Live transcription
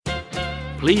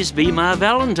Please Be My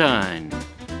Valentine.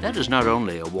 That is not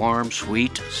only a warm,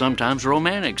 sweet, sometimes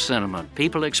romantic sentiment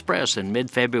people express in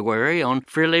mid-February on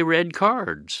frilly red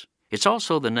cards. It's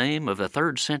also the name of a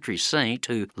 3rd century saint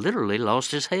who literally lost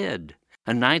his head,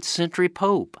 a 9th century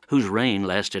pope whose reign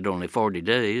lasted only 40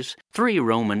 days, 3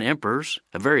 Roman emperors,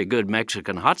 a very good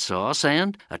Mexican hot sauce,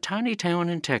 and a tiny town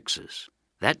in Texas.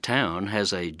 That town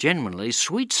has a genuinely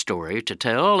sweet story to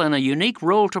tell and a unique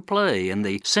role to play in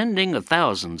the sending of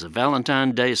thousands of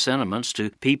Valentine's Day sentiments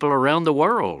to people around the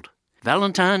world.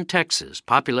 Valentine, Texas,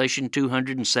 population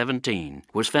 217,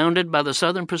 was founded by the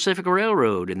Southern Pacific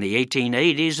Railroad in the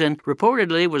 1880s and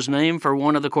reportedly was named for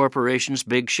one of the corporation's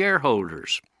big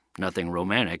shareholders. Nothing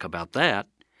romantic about that.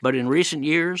 But in recent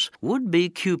years, would-be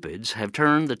Cupids have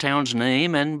turned the town's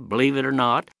name and, believe it or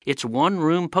not, its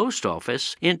one-room post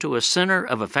office into a center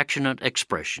of affectionate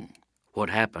expression. What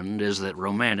happened is that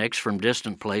romantics from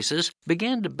distant places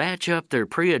began to batch up their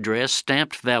pre-addressed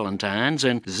stamped valentines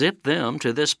and zip them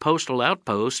to this postal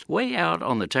outpost way out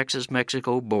on the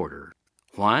Texas-Mexico border.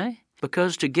 Why?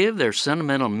 Because to give their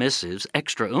sentimental missives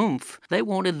extra oomph, they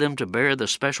wanted them to bear the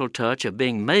special touch of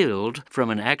being mailed from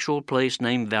an actual place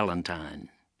named Valentine.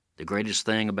 The greatest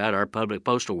thing about our public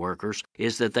postal workers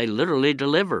is that they literally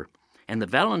deliver, and the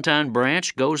Valentine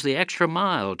branch goes the extra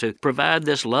mile to provide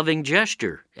this loving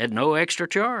gesture at no extra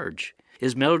charge.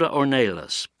 Ismelda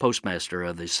Ornelas, postmaster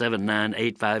of the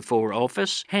 79854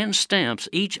 office, hand stamps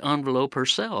each envelope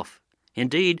herself.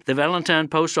 Indeed, the Valentine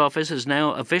Post Office is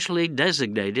now officially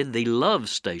designated the Love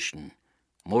Station.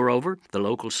 Moreover, the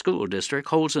local school district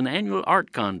holds an annual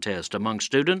art contest among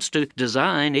students to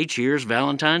design each year's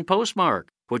Valentine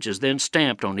postmark, which is then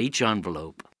stamped on each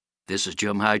envelope. This is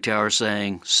Jim Hightower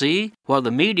saying, see, while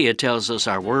the media tells us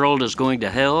our world is going to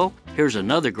hell, here's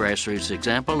another grassroots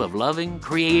example of loving,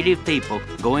 creative people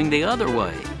going the other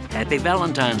way. Happy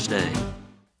Valentine's Day.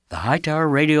 The Hightower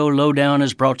Radio Lowdown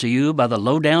is brought to you by the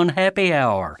Lowdown Happy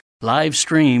Hour, live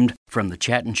streamed from the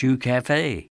Chat and Chew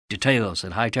Cafe. Details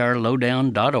at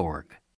hightowerlowdown.org.